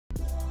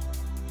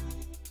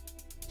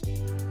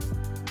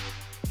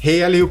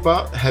Hey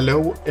allihopa,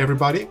 hello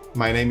everybody.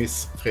 My name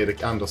is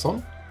Fredrik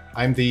Andersson.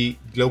 I'm the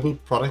Global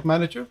Product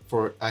Manager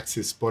for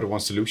Axis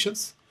BodyWarn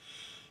Solutions.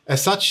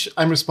 As such,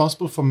 I'm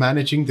responsible for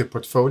managing the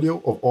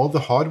portfolio of all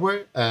the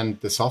hardware and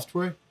the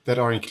software that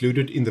are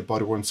included in the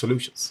BodyWarn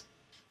solutions.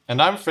 And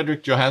I'm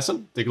Fredrik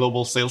Johansson, the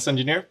Global Sales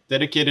Engineer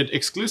dedicated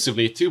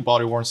exclusively to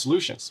BodyWarn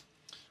Solutions.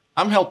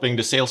 I'm helping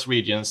the sales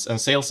regions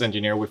and sales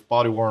engineer with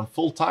BodyWarn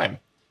full-time,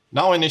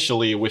 now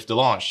initially with the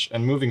launch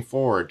and moving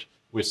forward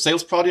with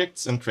sales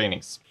projects and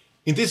trainings.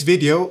 In this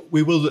video,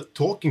 we will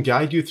talk and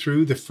guide you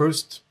through the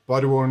first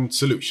BodyWarn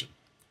solution.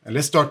 And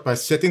let's start by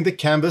setting the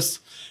canvas,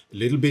 a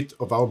little bit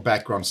of our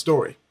background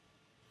story.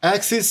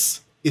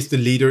 Axis is the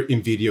leader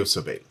in video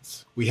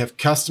surveillance. We have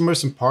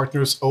customers and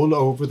partners all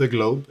over the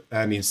globe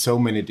and in so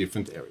many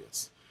different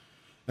areas.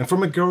 And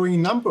from a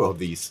growing number of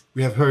these,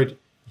 we have heard,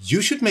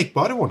 you should make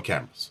BodyWarn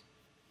cameras.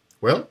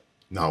 Well,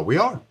 now we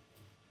are.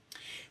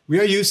 We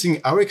are using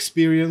our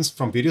experience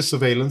from video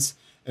surveillance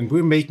and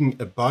we're making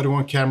a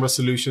BodyWarn camera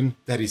solution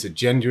that is a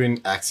genuine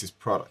Axis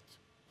product.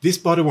 This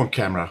BodyWarn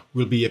camera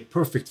will be a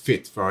perfect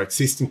fit for our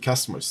existing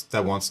customers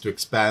that wants to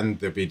expand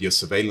their video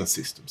surveillance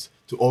systems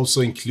to also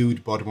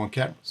include BodyWarn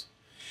cameras.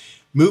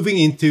 Moving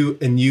into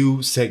a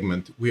new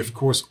segment, we of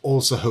course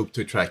also hope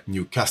to attract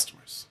new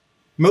customers.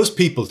 Most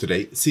people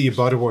today see a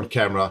BodyWarn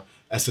camera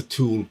as a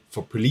tool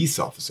for police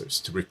officers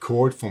to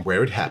record from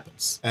where it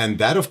happens. And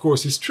that of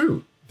course is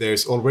true.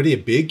 There's already a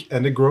big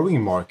and a growing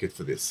market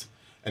for this.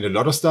 And a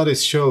lot of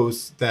studies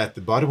shows that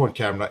the BodyWarn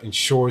camera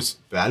ensures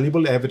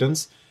valuable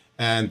evidence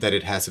and that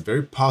it has a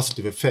very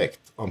positive effect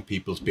on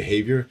people's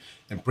behavior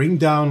and bring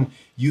down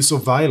use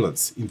of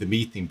violence in the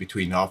meeting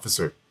between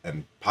officer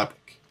and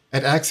public.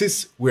 At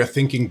Axis, we are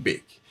thinking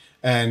big.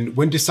 And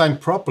when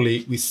designed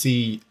properly, we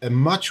see a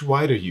much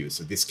wider use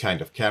of this kind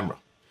of camera.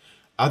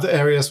 Other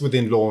areas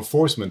within law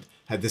enforcement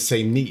have the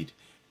same need.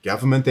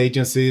 Government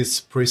agencies,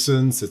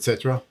 prisons,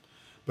 etc.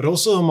 But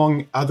also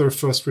among other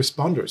first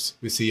responders,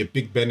 we see a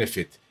big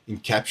benefit in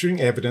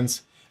capturing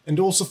evidence and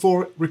also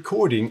for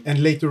recording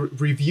and later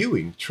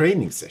reviewing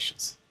training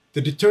sessions.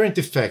 The deterrent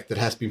effect that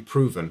has been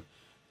proven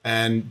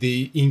and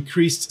the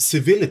increased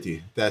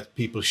civility that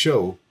people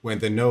show when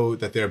they know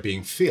that they're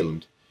being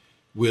filmed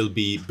will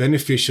be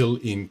beneficial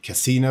in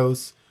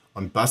casinos,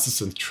 on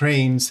buses and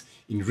trains,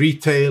 in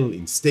retail,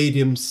 in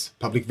stadiums,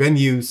 public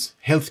venues,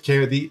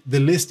 healthcare. The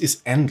list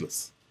is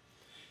endless.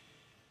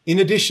 In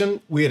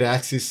addition, we at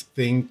Axis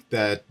think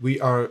that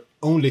we are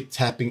only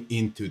tapping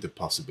into the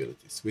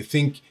possibilities. We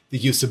think the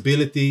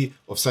usability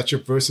of such a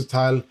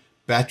versatile,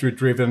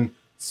 battery-driven,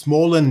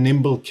 small and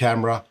nimble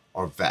camera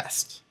are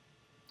vast.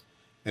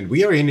 And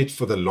we are in it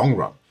for the long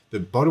run. The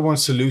BodyWarn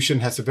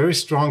solution has a very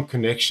strong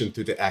connection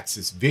to the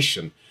Axis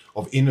vision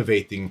of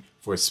innovating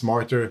for a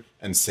smarter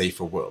and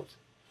safer world.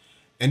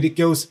 And it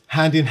goes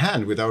hand in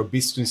hand with our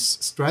business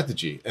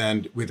strategy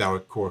and with our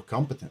core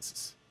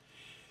competences.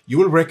 You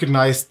will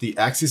recognize the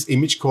Axis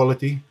image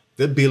quality,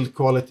 the build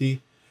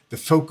quality, the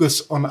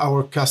focus on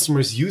our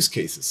customers' use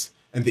cases,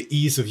 and the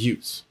ease of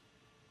use.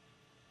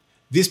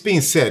 This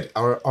being said,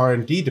 our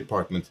R&D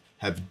department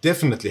have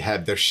definitely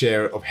had their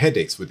share of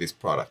headaches with this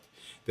product.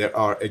 There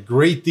are a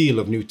great deal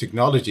of new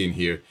technology in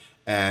here,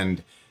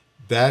 and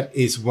that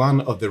is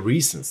one of the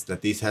reasons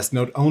that this has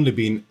not only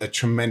been a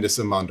tremendous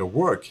amount of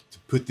work to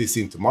put this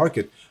into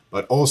market,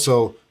 but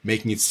also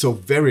making it so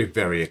very,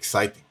 very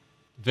exciting.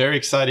 Very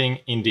exciting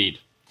indeed.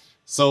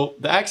 So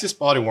the Axis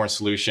BodyWarn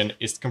solution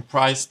is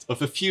comprised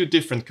of a few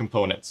different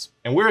components,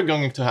 and we're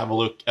going to have a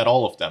look at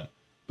all of them.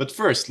 But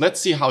first, let's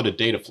see how the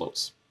data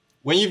flows.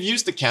 When you've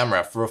used the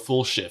camera for a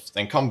full shift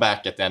and come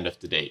back at the end of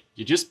the day,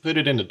 you just put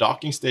it in the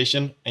docking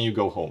station and you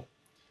go home.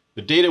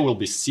 The data will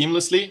be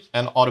seamlessly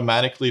and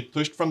automatically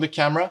pushed from the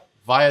camera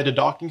via the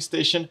docking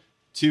station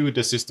to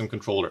the system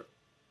controller.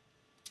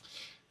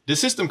 The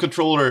system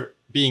controller,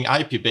 being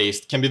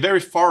IP-based, can be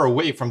very far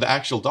away from the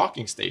actual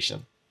docking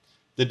station.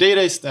 The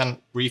data is then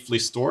briefly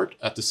stored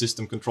at the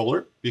system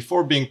controller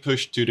before being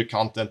pushed to the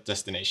content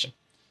destination.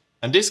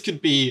 And this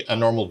could be a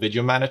normal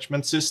video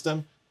management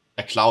system,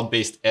 a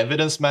cloud-based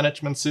evidence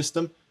management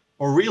system,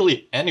 or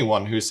really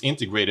anyone who's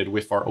integrated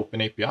with our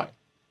OpenAPI.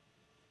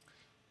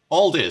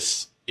 All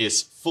this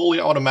is fully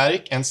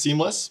automatic and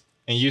seamless,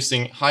 and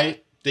using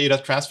high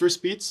data transfer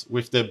speeds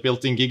with the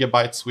built-in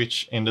gigabyte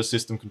switch in the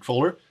system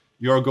controller,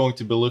 you are going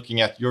to be looking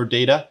at your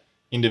data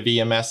in the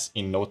VMS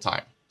in no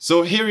time.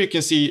 So here you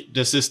can see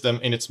the system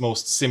in its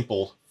most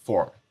simple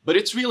form, but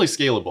it's really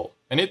scalable,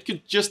 and it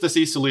could just as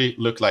easily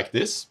look like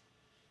this,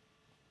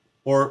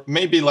 or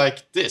maybe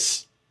like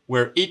this,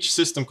 where each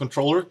system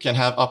controller can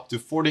have up to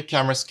 40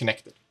 cameras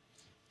connected.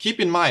 Keep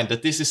in mind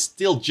that this is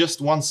still just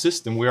one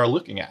system we are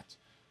looking at,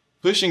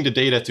 pushing the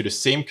data to the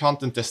same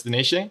content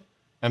destination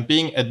and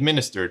being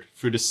administered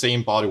through the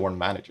same BodyWarn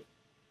Manager.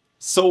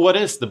 So what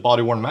is the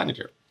BodyWarn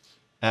Manager?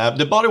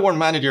 The BodyWarn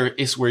Manager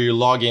is where you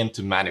log in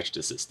to manage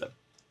the system,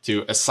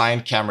 to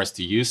assign cameras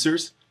to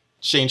users,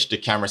 change the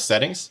camera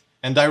settings,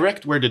 and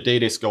direct where the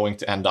data is going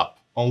to end up,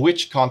 on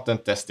which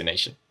content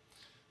destination.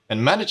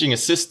 And managing a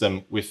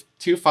system with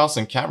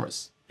 2,000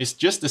 cameras is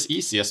just as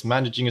easy as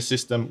managing a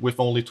system with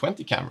only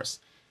 20 cameras.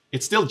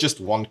 It's still just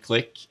one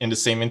click in the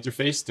same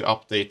interface to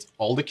update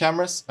all the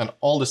cameras and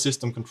all the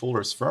system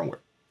controller's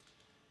firmware.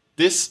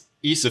 This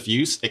ease of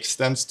use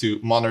extends to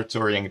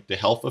monitoring the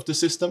health of the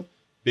system,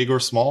 big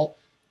or small,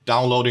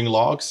 downloading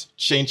logs,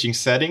 changing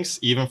settings,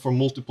 even for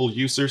multiple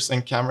users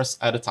and cameras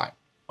at a time.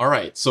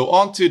 Alright, so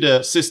on to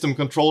the system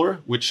controller,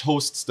 which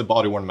hosts the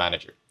body-worn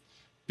manager.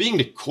 Being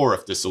the core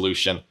of the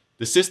solution,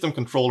 the system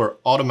controller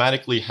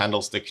automatically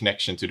handles the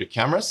connection to the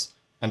cameras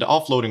and the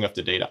offloading of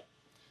the data.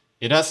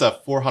 It has a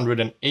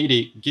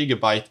 480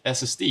 gigabyte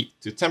SSD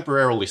to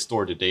temporarily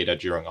store the data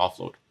during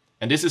offload.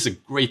 And this is a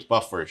great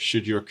buffer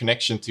should your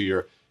connection to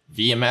your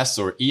VMS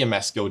or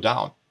EMS go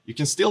down. You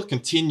can still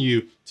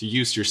continue to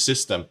use your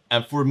system.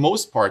 And for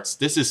most parts,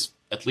 this is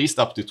at least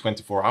up to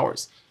 24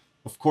 hours.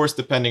 Of course,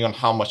 depending on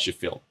how much you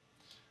fill.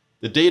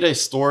 The data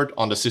is stored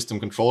on the system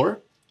controller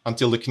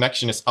until the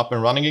connection is up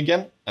and running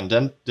again, and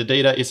then the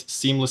data is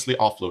seamlessly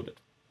offloaded.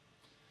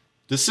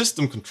 The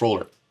system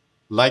controller,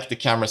 like the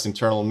camera's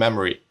internal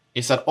memory,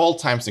 is at all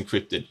times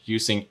encrypted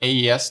using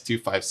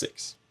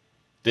AES-256.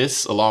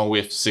 This, along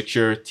with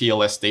secure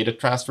TLS data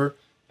transfer,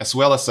 as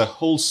well as a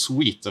whole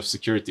suite of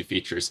security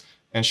features,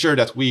 ensure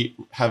that we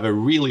have a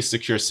really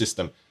secure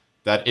system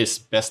that is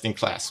best in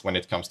class when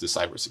it comes to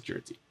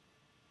cybersecurity.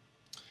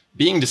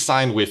 Being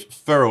designed with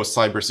thorough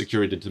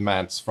cybersecurity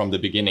demands from the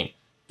beginning,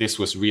 this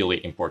was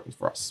really important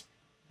for us.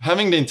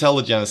 Having the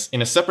intelligence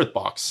in a separate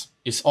box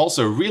is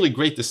also a really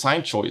great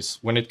design choice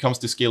when it comes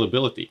to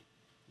scalability.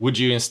 Would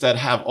you instead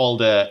have all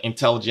the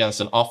intelligence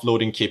and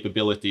offloading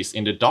capabilities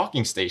in the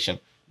docking station,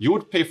 you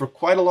would pay for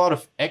quite a lot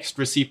of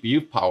extra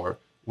CPU power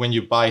when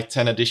you buy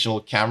 10 additional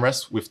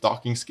cameras with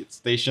docking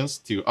stations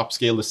to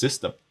upscale the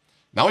system.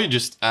 Now you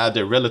just add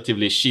the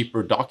relatively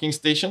cheaper docking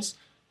stations,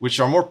 which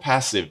are more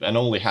passive and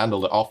only handle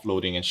the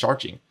offloading and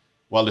charging,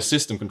 while the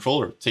system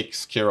controller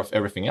takes care of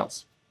everything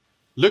else.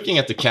 Looking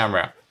at the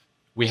camera,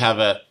 we have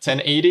a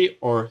 1080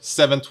 or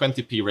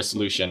 720p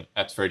resolution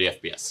at 30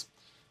 fps,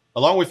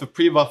 along with a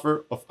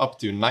pre-buffer of up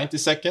to 90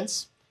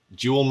 seconds,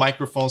 dual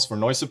microphones for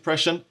noise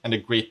suppression, and a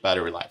great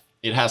battery life.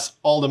 It has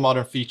all the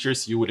modern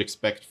features you would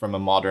expect from a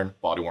modern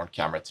body-worn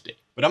camera today.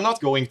 But I'm not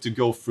going to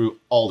go through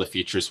all the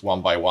features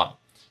one by one.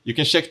 You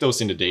can check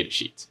those in the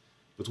datasheet.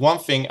 But one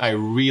thing I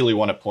really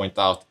want to point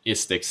out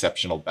is the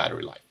exceptional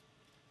battery life.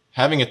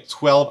 Having a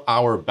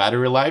 12-hour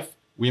battery life,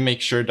 we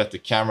make sure that the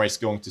camera is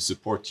going to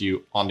support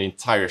you on the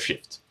entire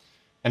shift.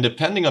 And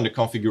depending on the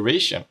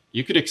configuration,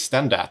 you could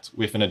extend that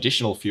with an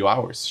additional few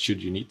hours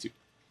should you need to.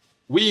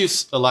 We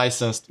use a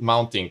licensed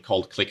mounting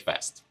called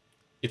ClickFast.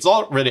 It's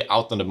already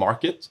out on the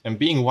market and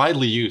being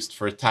widely used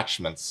for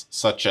attachments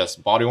such as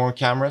body-worn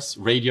cameras,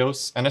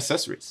 radios, and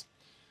accessories.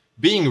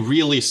 Being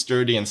really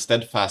sturdy and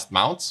steadfast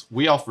mounts,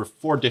 we offer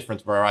 4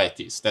 different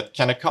varieties that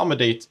can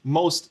accommodate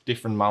most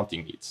different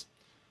mounting needs.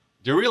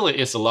 There really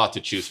is a lot to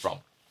choose from,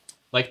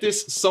 like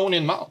this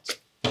sewn-in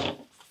mount.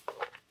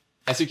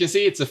 As you can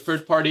see, it's a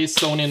third-party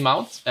sewn-in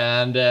mount,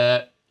 and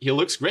it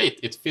looks great.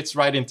 It fits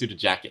right into the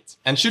jacket.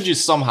 And should you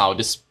somehow,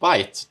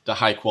 despite the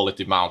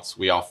high-quality mounts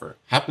we offer,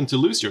 happen to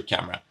lose your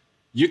camera,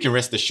 you can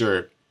rest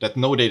assured that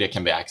no data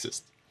can be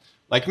accessed.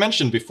 Like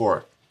mentioned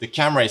before, the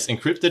camera is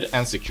encrypted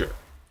and secure,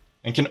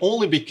 and can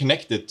only be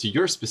connected to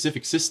your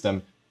specific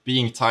system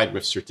being tied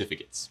with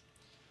certificates.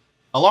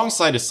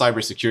 Alongside the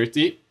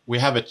cybersecurity, we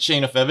have a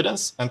chain of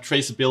evidence and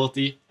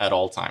traceability at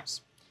all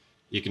times.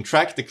 You can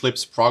track the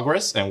clip's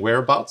progress and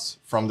whereabouts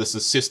from the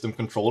system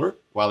controller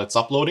while it's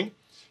uploading,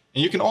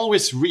 and you can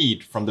always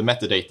read from the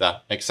metadata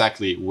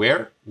exactly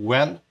where,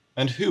 when,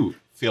 and who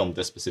filmed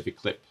the specific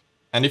clip.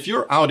 And if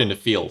you're out in the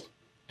field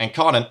and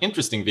caught an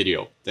interesting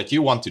video that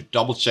you want to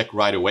double check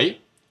right away,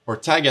 or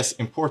tag as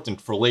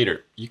important for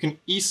later, you can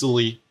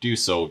easily do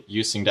so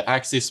using the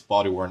Axis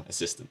Body-Worn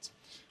Assistant,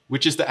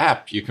 which is the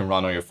app you can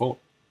run on your phone.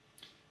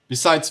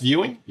 Besides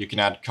viewing, you can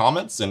add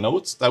comments and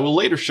notes that will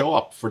later show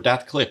up for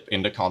that clip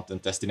in the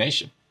content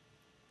destination.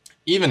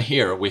 Even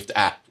here with the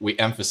app, we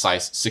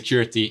emphasize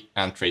security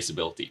and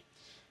traceability.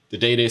 The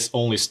data is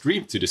only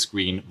streamed to the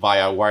screen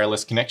via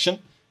wireless connection,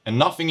 and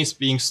nothing is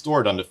being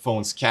stored on the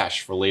phone's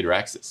cache for later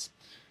access.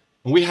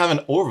 And we have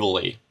an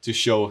overlay to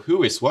show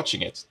who is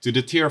watching it to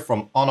deter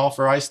from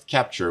unauthorized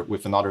capture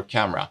with another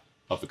camera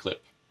of a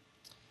clip.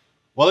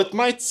 While it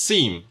might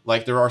seem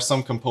like there are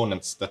some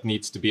components that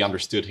needs to be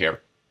understood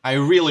here, I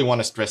really want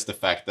to stress the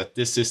fact that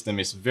this system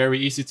is very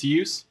easy to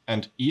use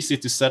and easy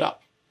to set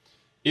up.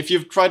 If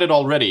you've tried it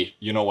already,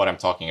 you know what I'm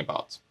talking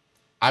about.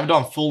 I've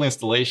done full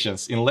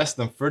installations in less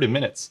than 30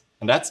 minutes,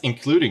 and that's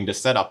including the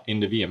setup in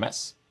the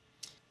VMS.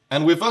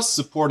 And with us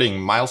supporting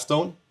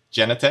Milestone,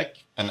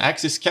 Genetec, and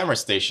Axis Camera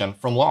Station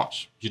from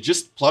launch, you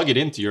just plug it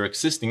into your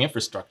existing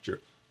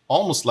infrastructure,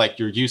 almost like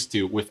you're used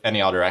to with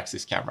any other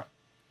Axis camera.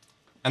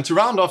 And to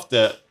round off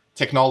the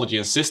technology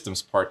and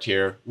systems part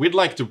here, we'd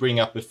like to bring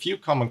up a few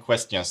common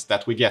questions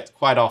that we get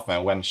quite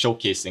often when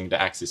showcasing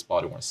the Axis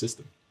Body-Worn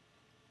system.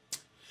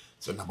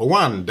 So number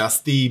 1,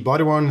 does the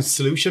Body-Worn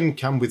solution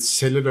come with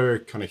cellular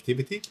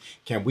connectivity?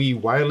 Can we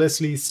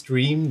wirelessly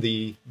stream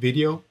the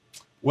video?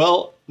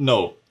 Well,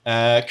 no.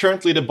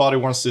 Currently, the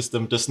body-worn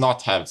system does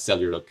not have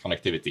cellular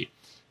connectivity,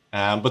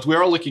 but we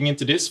are looking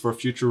into this for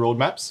future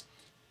roadmaps.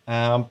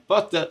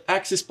 But the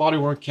Axis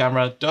body-worn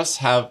camera does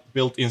have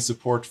built-in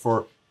support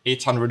for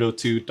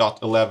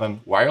 802.11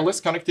 wireless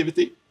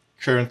connectivity,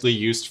 currently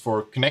used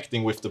for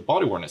connecting with the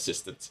body-worn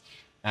assistant.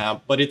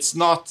 But it's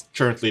not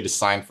currently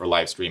designed for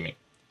live streaming.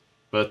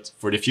 But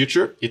for the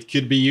future, it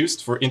could be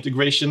used for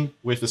integration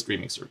with a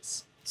streaming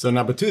service. So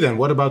number 2 then,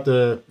 what about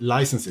the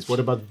licenses? What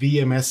about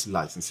VMS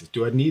licenses?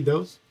 Do I need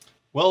those?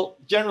 Well,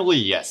 generally,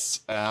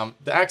 yes.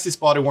 The Axis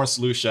body-worn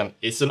solution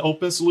is an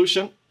open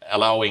solution,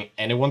 allowing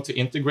anyone to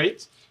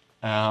integrate.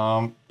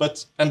 And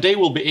they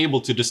will be able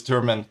to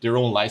determine their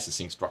own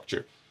licensing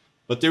structure.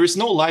 But there is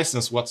no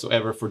license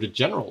whatsoever for the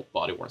general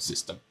body-worn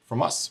system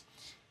from us.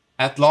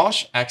 At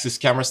launch, Axis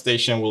Camera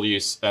Station will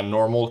use a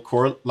normal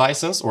core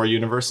license or a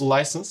universal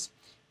license,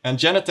 and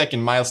Genetec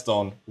and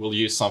Milestone will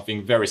use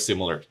something very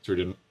similar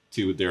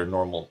to their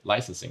normal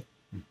licensing.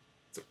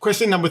 So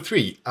question number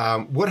 3,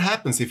 what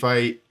happens if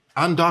I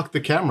undock the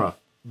camera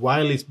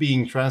while it's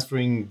being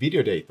transferring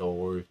video data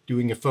or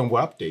doing a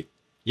firmware update?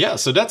 Yeah,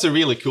 so that's a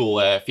really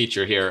cool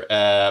feature here,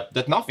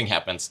 that nothing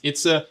happens.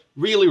 It's a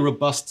really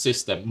robust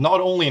system, not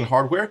only in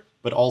hardware,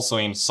 but also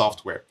in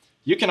software.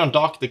 You can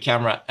undock the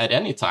camera at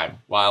any time,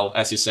 while,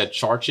 as you said,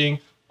 charging,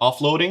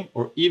 offloading,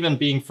 or even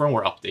being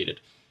firmware updated.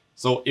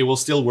 So it will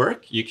still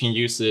work. You can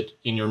use it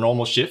in your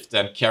normal shift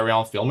and carry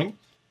on filming.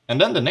 And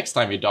then the next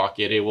time you dock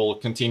it, it will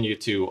continue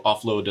to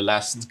offload the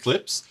last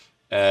clips,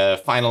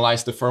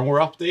 finalize the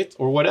firmware update,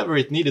 or whatever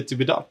it needed to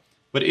be done.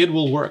 But it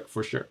will work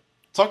for sure.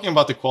 Talking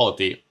about the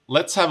quality,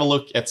 let's have a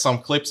look at some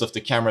clips of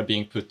the camera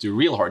being put to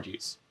real hard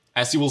use.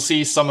 As you will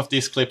see, some of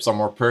these clips are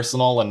more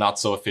personal and not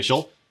so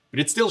official, but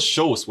it still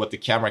shows what the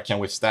camera can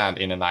withstand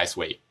in a nice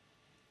way.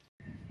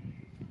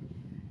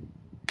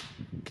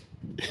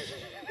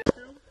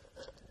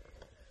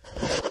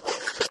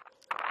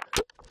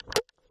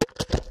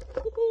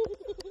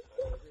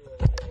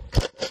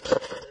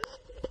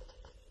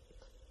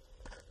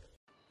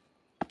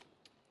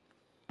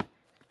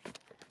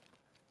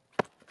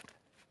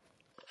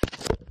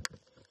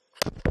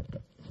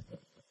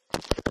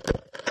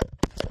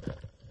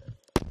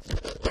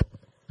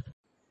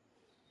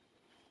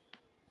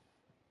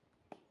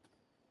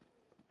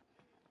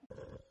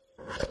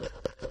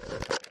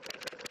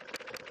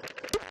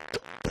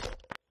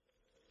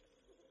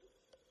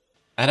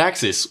 At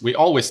Axis, we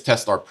always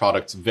test our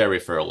products very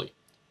thoroughly,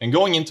 and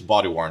going into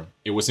body-worn,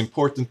 it was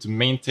important to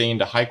maintain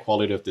the high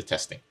quality of the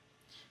testing.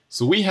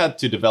 So we had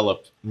to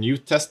develop new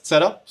test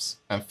setups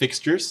and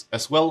fixtures,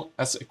 as well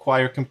as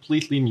acquire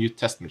completely new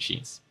test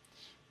machines.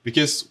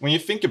 Because when you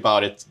think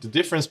about it, the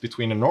difference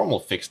between a normal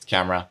fixed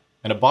camera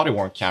and a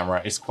body-worn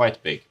camera is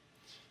quite big.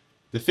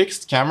 The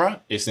fixed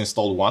camera is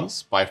installed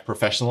once by a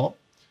professional,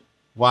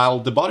 while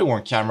the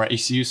body-worn camera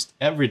is used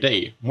every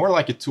day, more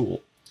like a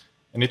tool.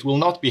 And it will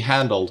not be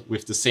handled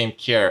with the same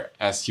care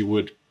as you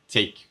would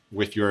take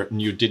with your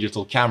new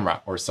digital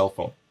camera or cell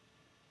phone.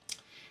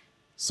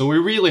 So we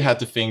really had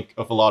to think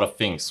of a lot of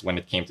things when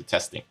it came to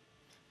testing.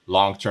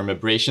 Long-term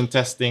abrasion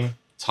testing,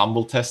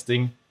 tumble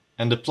testing,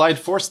 and applied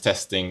force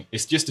testing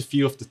is just a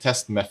few of the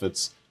test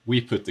methods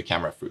we put the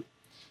camera through.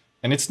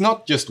 And it's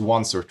not just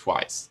once or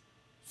twice.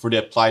 For the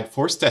applied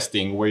force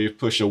testing, where you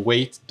push a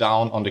weight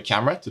down on the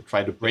camera to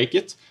try to break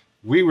it,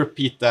 we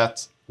repeat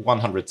that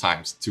 100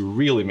 times to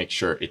really make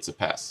sure it's a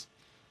pass.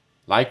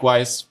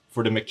 Likewise,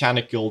 for the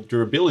mechanical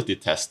durability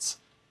tests,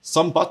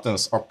 some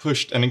buttons are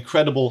pushed an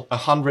incredible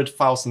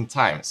 100,000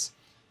 times,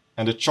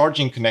 and the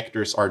charging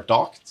connectors are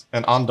docked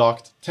and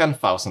undocked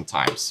 10,000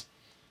 times.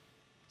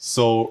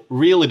 So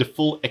really the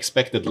full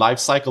expected life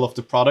cycle of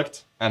the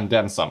product and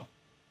then some.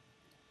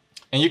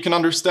 And you can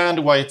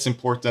understand why it's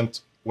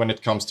important when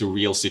it comes to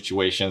real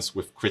situations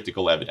with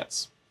critical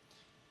evidence.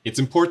 It's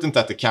important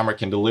that the camera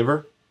can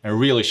deliver and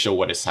really show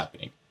what is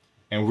happening.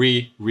 And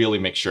we really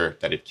make sure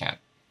that it can.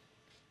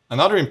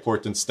 Another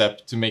important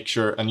step to make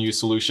sure a new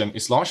solution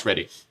is launch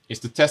ready is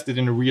to test it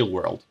in the real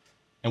world.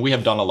 And we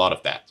have done a lot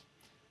of that.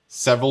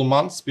 Several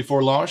months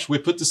before launch, we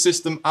put the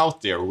system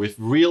out there with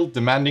real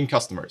demanding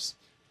customers.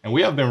 And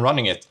we have been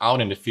running it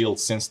out in the field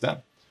since then,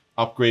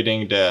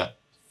 upgrading the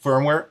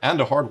firmware and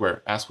the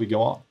hardware as we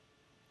go on.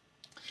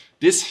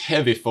 This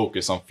heavy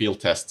focus on field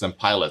tests and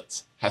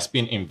pilots has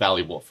been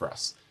invaluable for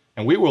us.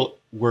 And we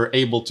were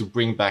able to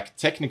bring back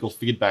technical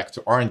feedback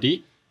to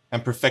R&D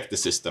and perfect the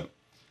system.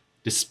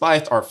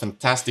 Despite our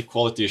fantastic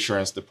quality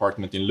assurance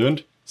department in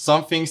Lund,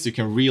 some things you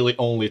can really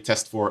only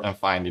test for and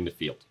find in the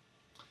field.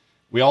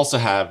 We also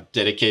have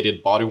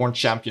dedicated body-worn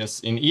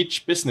champions in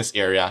each business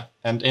area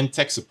and in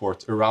tech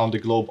support around the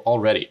globe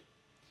already.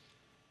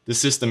 The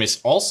system is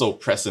also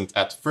present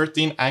at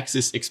 13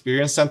 Axis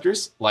experience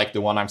centers, like the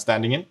one I'm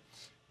standing in,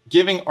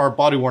 giving our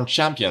body-worn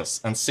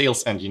champions and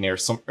sales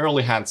engineers some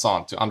early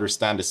hands-on to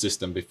understand the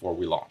system before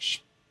we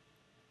launch.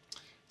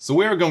 So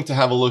we are going to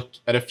have a look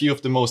at a few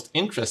of the most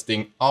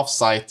interesting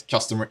off-site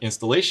customer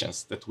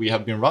installations that we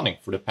have been running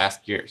for the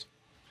past years,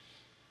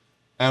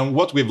 and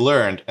what we've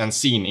learned and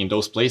seen in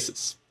those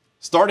places.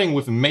 Starting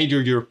with a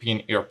major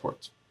European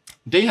airport.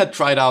 They had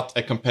tried out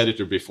a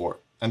competitor before,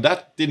 and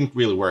that didn't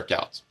really work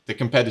out. The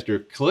competitor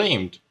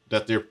claimed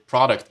that their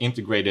product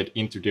integrated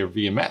into their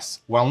VMS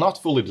while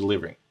not fully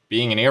delivering.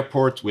 Being an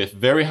airport with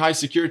very high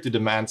security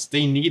demands,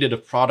 they needed a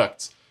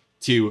product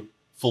to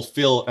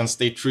fulfill and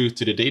stay true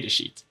to the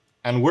datasheet.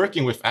 And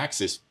working with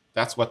Axis,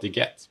 that's what they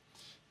get.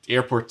 The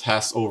airport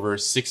has over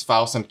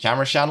 6,000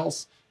 camera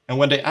channels, and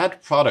when they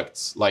add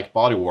products like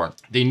body-worn,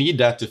 they need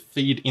that to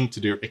feed into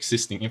their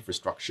existing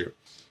infrastructure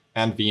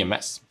and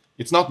VMS.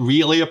 It's not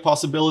really a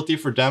possibility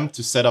for them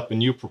to set up a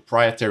new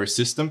proprietary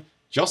system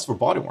just for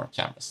body-worn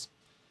cameras.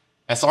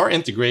 As our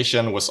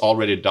integration was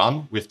already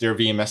done with their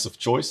VMS of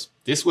choice,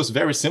 this was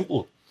very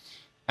simple,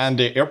 and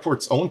the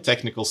airport's own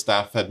technical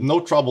staff had no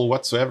trouble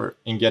whatsoever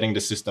in getting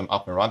the system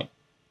up and running.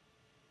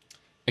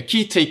 A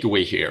key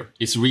takeaway here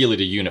is really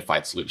the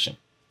unified solution.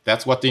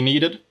 That's what they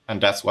needed,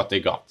 and that's what they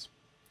got.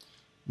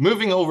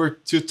 Moving over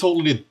to a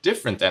totally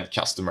different end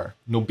customer,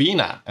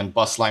 Nobina and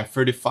Busline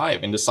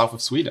 35 in the south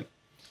of Sweden.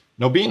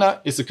 Nobina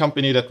is a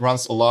company that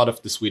runs a lot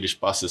of the Swedish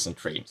buses and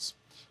trains,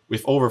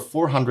 with over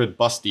 400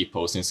 bus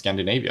depots in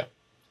Scandinavia.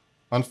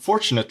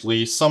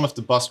 Unfortunately, some of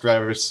the bus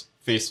drivers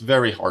face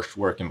very harsh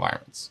work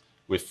environments,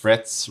 with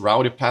threats,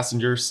 rowdy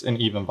passengers, and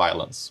even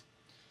violence.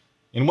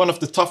 In one of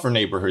the tougher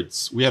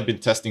neighborhoods, we have been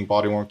testing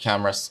body-worn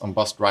cameras on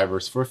bus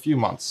drivers for a few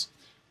months,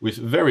 with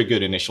very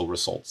good initial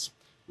results.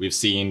 We've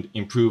seen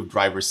improved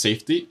driver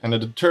safety and a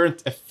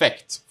deterrent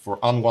effect for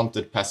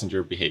unwanted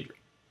passenger behavior.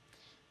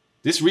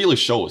 This really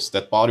shows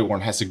that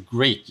body-worn has a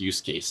great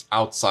use case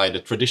outside the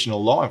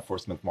traditional law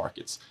enforcement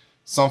markets,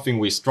 something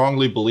we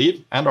strongly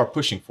believe and are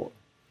pushing for.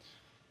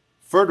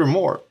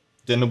 Furthermore,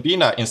 the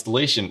Nobina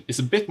installation is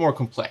a bit more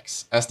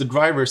complex, as the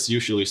drivers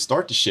usually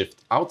start the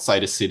shift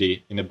outside the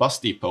city in a bus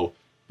depot,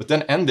 but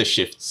then end the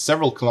shift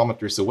several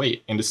kilometers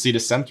away in the city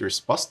center's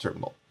bus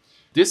terminal.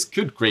 This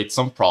could create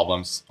some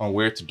problems on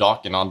where to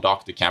dock and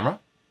undock the camera,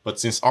 but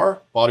since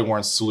our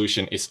body-worn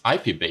solution is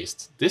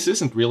IP-based, this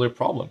isn't really a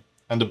problem,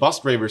 and the bus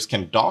drivers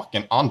can dock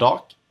and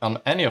undock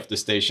on any of the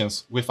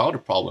stations without a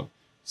problem,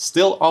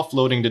 still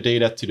offloading the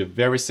data to the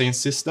very same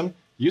system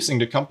using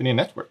the company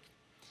network.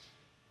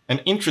 An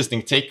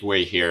interesting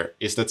takeaway here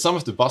is that some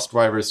of the bus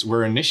drivers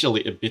were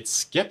initially a bit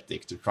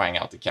skeptic to trying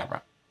out the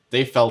camera.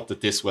 They felt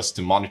that this was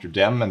to monitor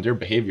them and their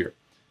behavior.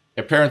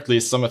 Apparently,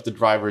 some of the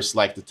drivers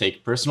like to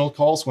take personal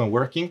calls when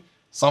working,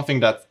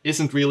 something that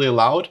isn't really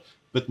allowed,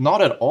 but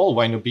not at all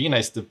why Nobina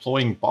is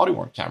deploying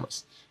body-worn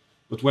cameras.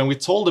 But when we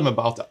told them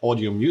about the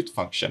audio mute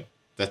function,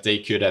 that they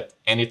could at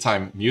any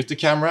time mute the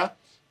camera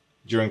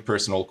during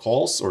personal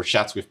calls or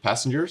chats with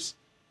passengers,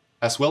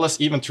 as well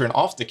as even turn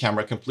off the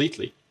camera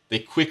completely, they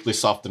quickly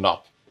softened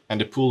up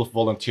and the pool of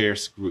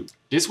volunteers grew.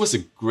 This was a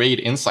great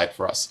insight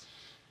for us.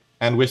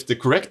 And with the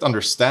correct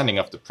understanding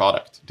of the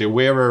product, the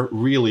wearer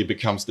really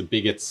becomes the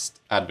biggest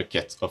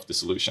advocate of the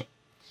solution.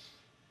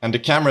 And the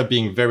camera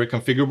being very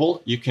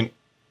configurable, you can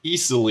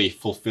easily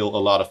fulfill a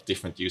lot of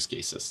different use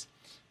cases.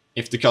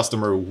 If the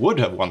customer would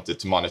have wanted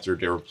to monitor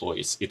their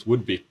employees, it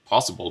would be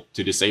possible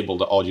to disable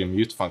the audio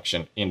mute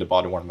function in the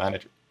body-worn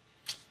manager.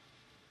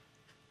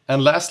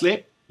 And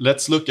lastly,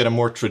 let's look at a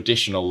more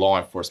traditional law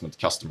enforcement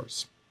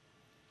customers.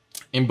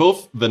 In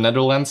both the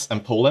Netherlands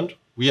and Poland,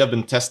 we have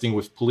been testing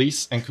with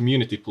police and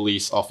community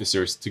police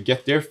officers to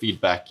get their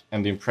feedback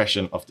and the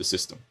impression of the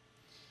system.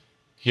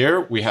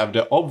 Here we have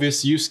the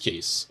obvious use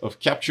case of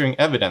capturing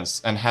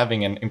evidence and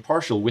having an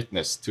impartial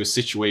witness to a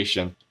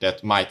situation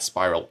that might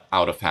spiral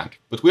out of hand.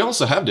 But we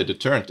also have the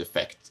deterrent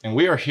effect, and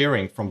we are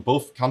hearing from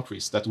both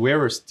countries that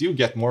wearers do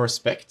get more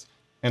respect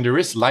and there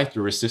is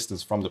lighter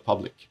resistance from the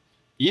public,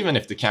 even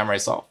if the camera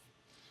is off.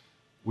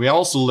 We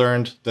also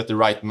learned that the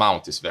right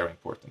mount is very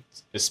important,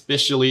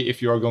 especially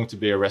if you are going to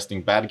be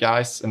arresting bad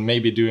guys and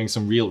maybe doing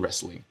some real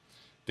wrestling.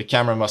 The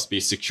camera must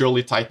be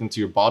securely tightened to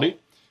your body,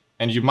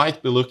 and you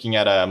might be looking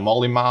at a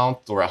molly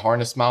mount or a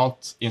harness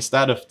mount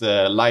instead of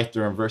the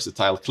lighter and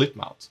versatile clip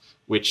mount,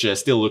 which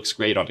still looks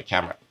great on the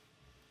camera.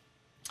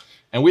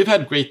 And we've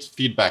had great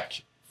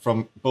feedback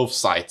from both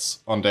sides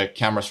on the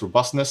camera's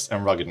robustness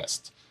and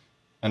ruggedness,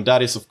 and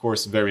that is of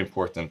course very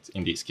important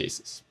in these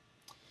cases.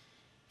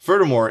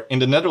 Furthermore, in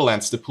the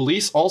Netherlands, the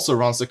police also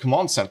runs a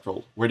command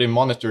central where they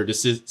monitor the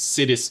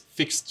city's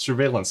fixed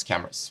surveillance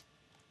cameras.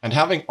 And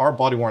having our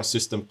body-worn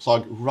system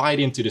plug right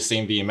into the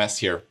same VMS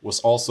here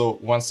was also,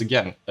 once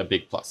again, a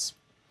big plus.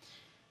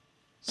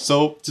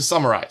 So, to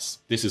summarize,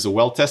 this is a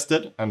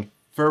well-tested and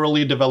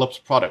thoroughly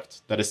developed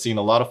product that has seen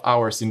a lot of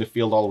hours in the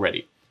field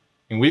already.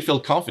 And we feel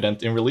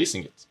confident in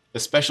releasing it,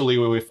 especially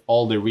with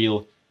all the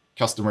real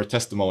customer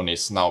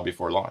testimonies now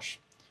before launch.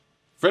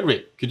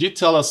 Fredrik, could you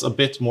tell us a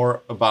bit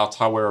more about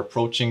how we're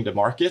approaching the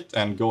market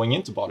and going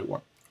into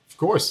body-worn? Of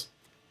course.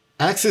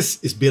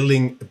 Axis is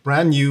building a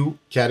brand new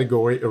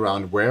category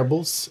around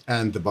wearables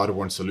and the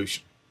body-worn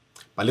solution.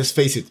 But let's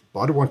face it,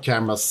 body-worn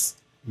cameras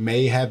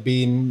may have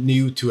been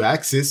new to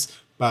Axis,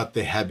 but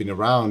they have been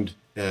around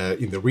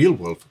in the real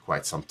world for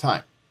quite some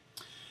time.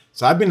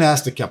 So I've been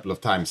asked a couple of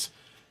times,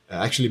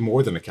 actually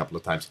more than a couple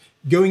of times,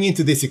 going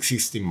into this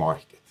existing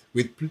market,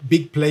 with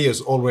big players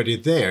already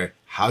there,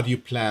 how do you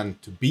plan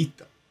to beat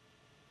them?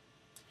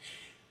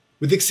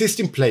 With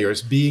existing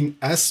players being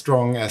as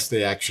strong as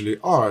they actually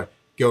are,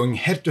 going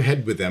head to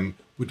head with them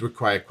would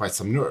require quite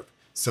some nerve.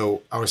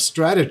 So our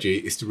strategy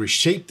is to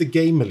reshape the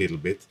game a little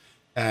bit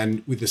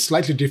and with a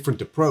slightly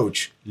different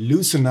approach,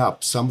 loosen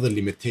up some of the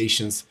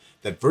limitations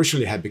that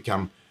virtually have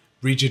become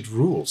rigid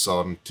rules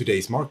on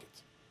today's market.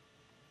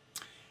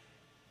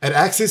 At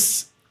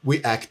Axis,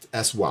 we act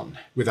as one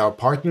with our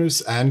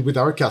partners and with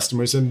our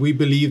customers, and we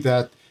believe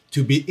that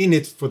to be in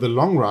it for the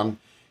long run,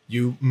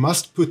 you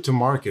must put to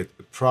market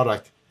a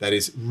product that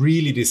is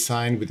really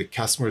designed with the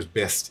customer's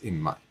best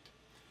in mind.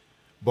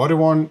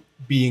 Bodywarn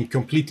being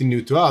completely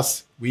new to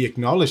us, we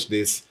acknowledge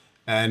this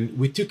and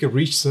we took a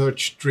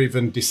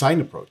research-driven design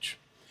approach.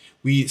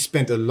 We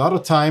spent a lot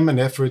of time and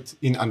effort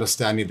in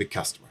understanding the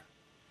customer.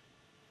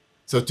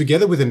 So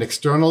together with an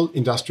external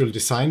industrial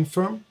design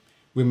firm,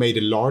 we made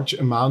a large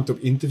amount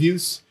of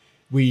interviews.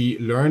 We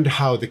learned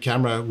how the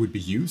camera would be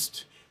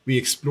used. We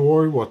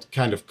explored what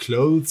kind of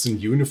clothes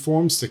and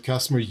uniforms the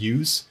customer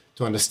use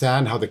to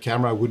understand how the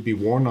camera would be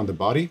worn on the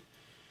body.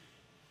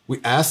 We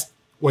asked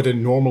what a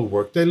normal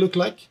workday looked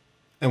like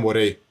and what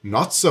a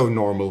not so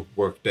normal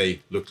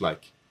workday looked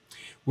like.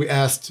 We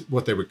asked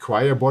what they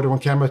require a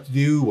Bodywarn camera to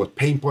do, what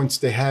pain points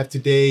they have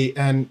today,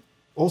 and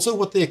also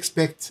what they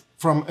expect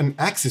from an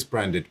Axis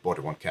branded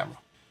Bodywarn camera.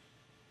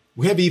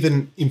 We have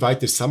even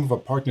invited some of our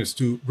partners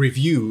to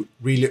review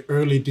really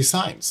early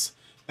designs.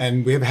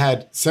 And we have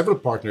had several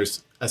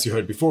partners, as you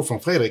heard before from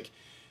Fredrik,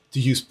 to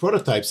use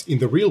prototypes in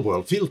the real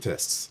world field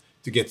tests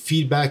to get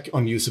feedback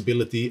on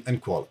usability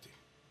and quality.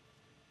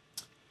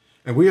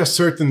 And we are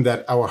certain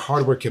that our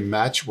hardware can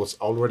match what's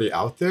already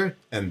out there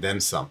and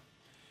then some.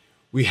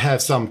 We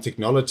have some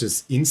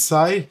technologies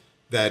inside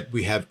that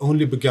we have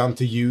only begun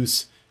to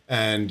use,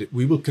 and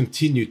we will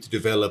continue to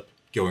develop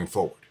going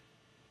forward.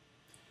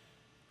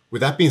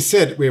 With that being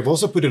said, we have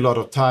also put a lot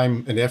of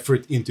time and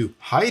effort into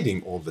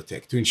hiding all the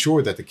tech to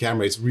ensure that the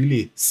camera is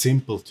really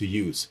simple to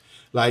use,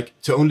 like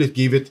to only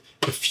give it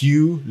a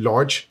few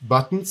large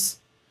buttons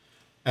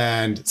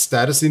and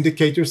status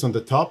indicators on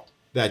the top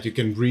that you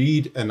can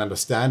read and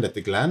understand at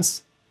a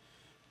glance.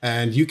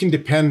 And you can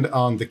depend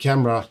on the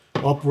camera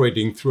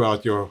operating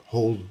throughout your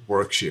whole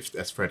work shift,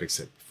 as Fredrik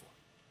said before.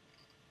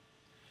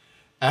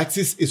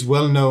 Axis is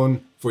well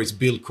known for its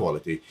build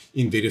quality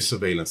in video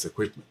surveillance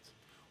equipment.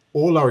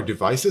 All our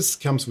devices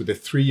comes with a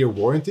 3-year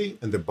warranty,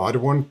 and the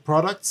Bodywarn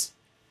products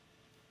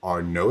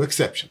are no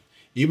exception,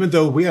 even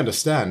though we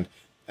understand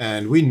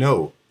and we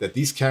know that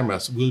these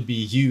cameras will be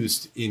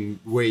used in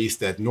ways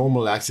that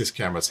normal Axis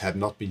cameras have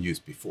not been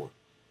used before.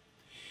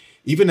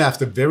 Even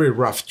after very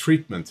rough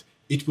treatment,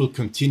 it will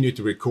continue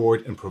to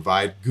record and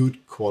provide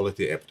good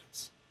quality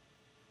evidence.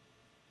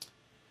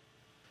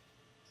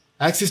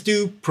 Axis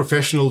do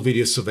professional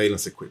video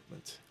surveillance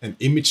equipment, and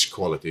image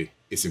quality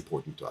is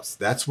important to us.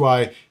 That's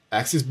why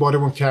Axis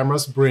Bodywarn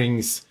cameras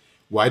brings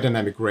wide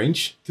dynamic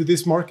range to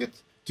this market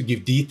to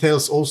give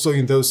details also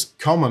in those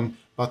common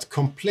but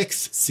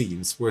complex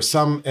scenes where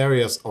some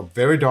areas are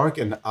very dark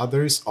and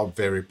others are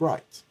very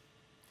bright.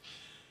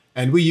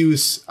 And we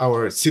use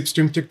our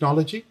ZipStream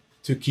technology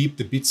to keep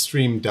the bit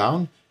stream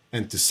down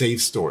and to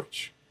save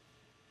storage.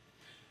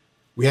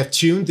 We have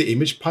tuned the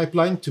image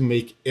pipeline to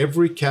make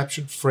every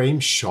captured frame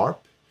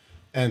sharp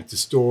and to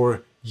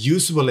store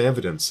usable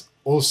evidence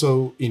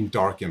also in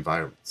dark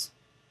environments.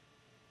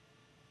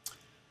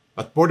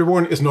 But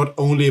Bodywarn is not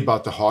only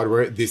about the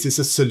hardware, this is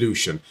a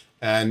solution,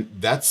 and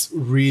that's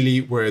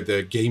really where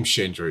the game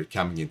changer is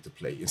coming into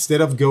play.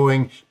 Instead of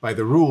going by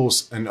the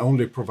rules and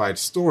only provide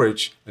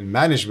storage and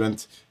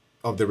management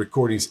of the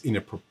recordings in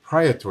a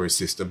proprietary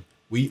system,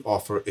 we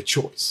offer a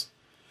choice.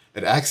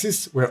 At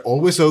Axis, we're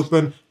always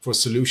open for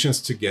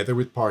solutions together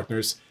with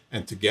partners,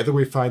 and together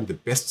we find the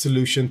best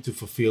solution to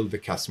fulfill the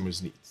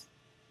customer's needs.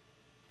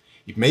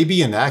 It may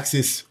be an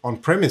Axis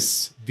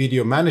on-premise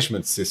video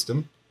management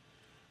system,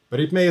 but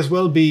it may as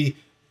well be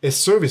a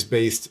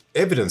service-based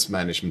evidence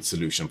management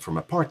solution from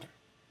a partner.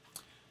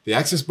 The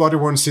Axis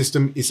Bodywarn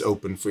system is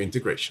open for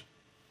integration.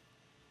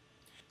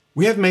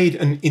 We have made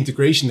an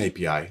integration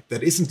API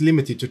that isn't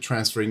limited to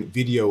transferring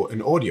video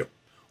and audio.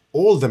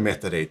 All the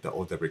metadata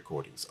of the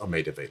recordings are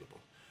made available.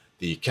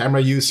 The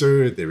camera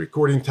user, the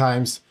recording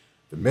times,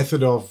 the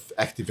method of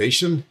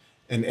activation,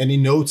 and any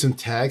notes and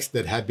tags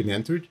that have been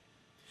entered.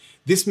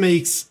 This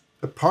makes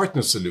a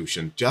partner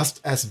solution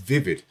just as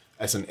vivid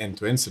as an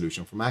end-to-end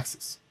solution from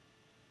Axis.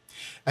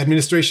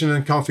 Administration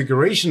and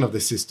configuration of the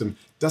system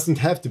doesn't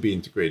have to be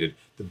integrated.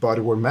 The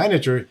Bodywarn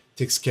Manager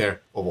takes care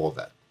of all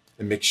that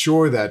and makes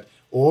sure that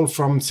all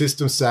from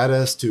system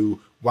status to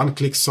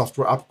one-click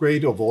software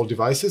upgrade of all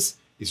devices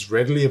is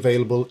readily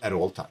available at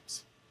all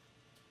times.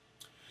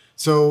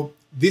 So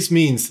this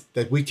means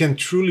that we can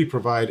truly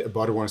provide a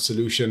Bodywarn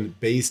solution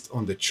based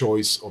on the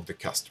choice of the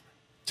customer.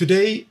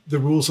 Today, the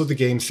rules of the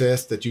game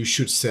says that you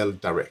should sell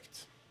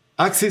direct.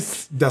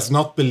 Axis does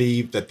not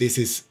believe that this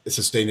is a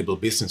sustainable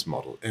business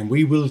model, and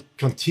we will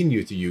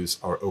continue to use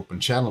our open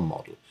channel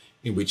model,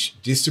 in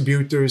which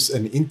distributors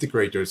and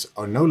integrators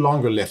are no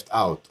longer left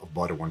out of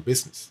Bodywarn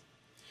business.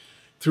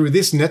 Through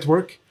this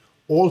network,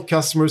 All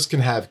customers can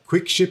have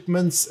quick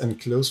shipments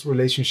and close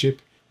relationship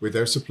with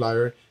their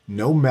supplier,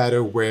 no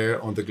matter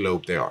where on the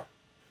globe they are.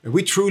 And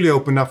we truly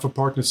open up for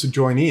partners to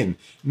join in,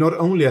 not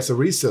only as a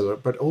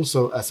reseller, but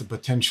also as a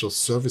potential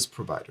service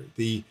provider.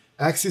 The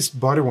Axis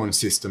body-worn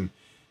system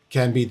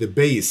can be the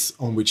base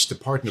on which the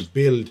partner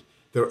build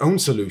their own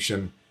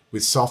solution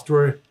with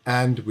software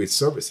and with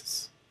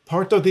services.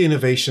 Part of the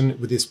innovation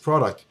with this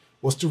product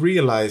was to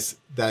realize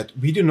that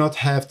we do not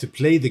have to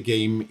play the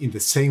game in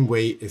the same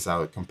way as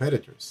our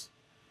competitors.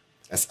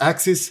 As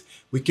Axis,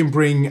 we can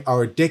bring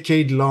our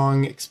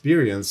decade-long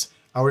experience,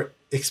 our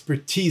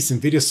expertise in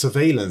video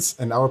surveillance,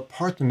 and our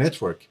partner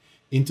network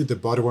into the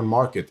body-worn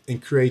market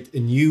and create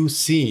a new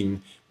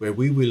scene where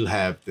we will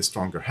have the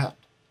stronger hand.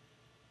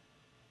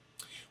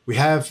 We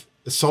have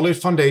a solid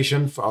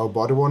foundation for our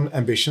body-worn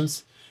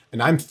ambitions,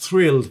 and I'm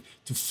thrilled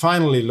to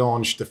finally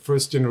launch the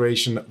first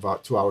generation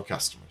to our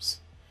customers.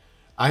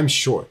 I'm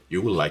sure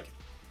you will like it.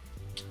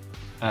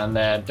 And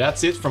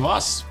that's it from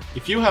us.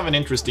 If you have an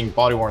interesting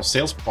body-worn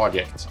sales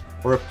project,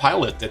 or a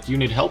pilot that you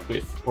need help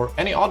with, or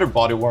any other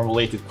body-worn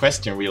related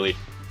question really,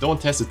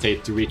 don't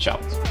hesitate to reach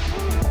out.